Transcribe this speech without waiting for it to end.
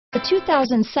The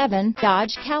 2007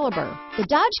 Dodge Caliber. The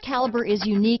Dodge Caliber is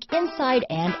unique inside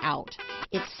and out.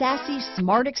 Its sassy,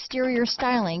 smart exterior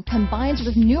styling combines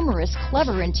with numerous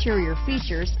clever interior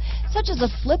features, such as a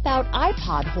flip-out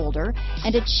iPod holder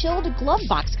and a chilled glove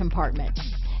box compartment.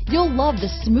 You'll love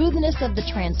the smoothness of the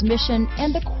transmission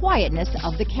and the quietness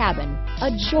of the cabin.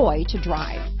 A joy to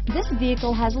drive. This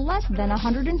vehicle has less than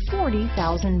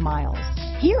 140,000 miles.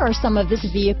 Here are some of this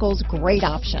vehicle's great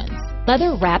options: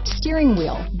 leather-wrapped steering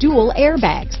wheel, dual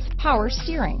airbags, power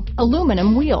steering,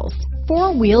 aluminum wheels,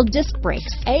 four-wheel disc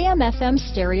brakes, AM/FM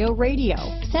stereo radio,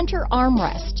 center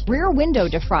armrest, rear window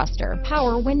defroster,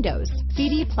 power windows,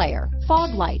 CD player,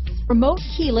 fog lights, remote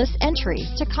keyless entry,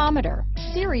 tachometer,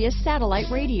 SIRIUS Satellite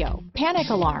Radio, panic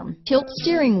alarm, tilt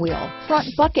steering wheel, front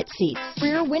bucket seats,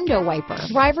 rear window wiper,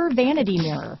 driver vanity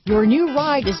mirror. Your new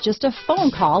ride is just a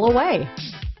phone call away.